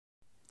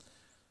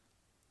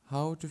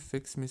How to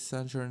fix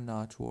Messenger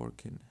not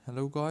working.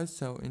 Hello guys,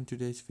 so in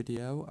today's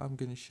video I'm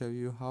gonna show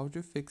you how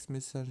to fix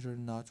Messenger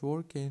not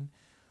working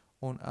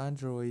on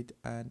Android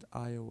and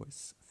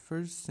iOS.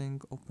 First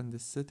thing, open the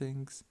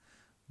settings,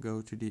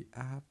 go to the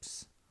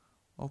apps,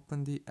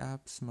 open the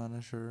apps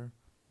manager,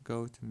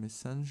 go to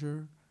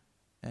Messenger,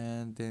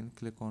 and then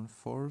click on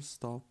force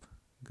stop.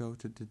 Go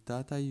to the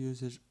data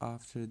usage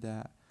after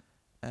that,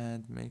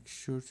 and make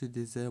sure to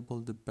disable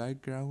the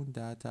background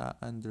data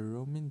and the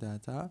roaming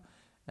data,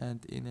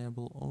 and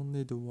enable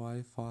only the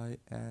Wi-Fi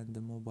and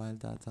the mobile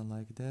data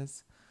like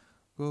this.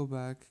 Go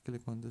back,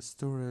 click on the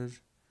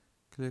storage,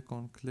 click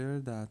on clear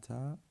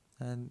data,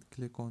 and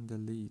click on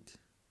delete.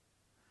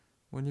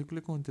 When you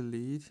click on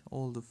delete,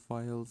 all the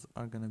files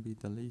are gonna be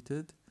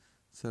deleted.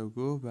 So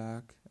go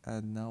back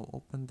and now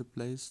open the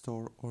Play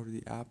Store or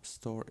the App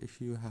Store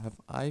if you have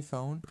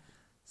iPhone.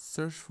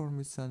 Search for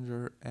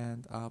Messenger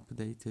and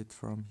update it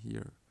from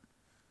here.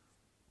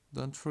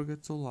 Don't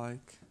forget to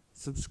like,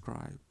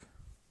 subscribe.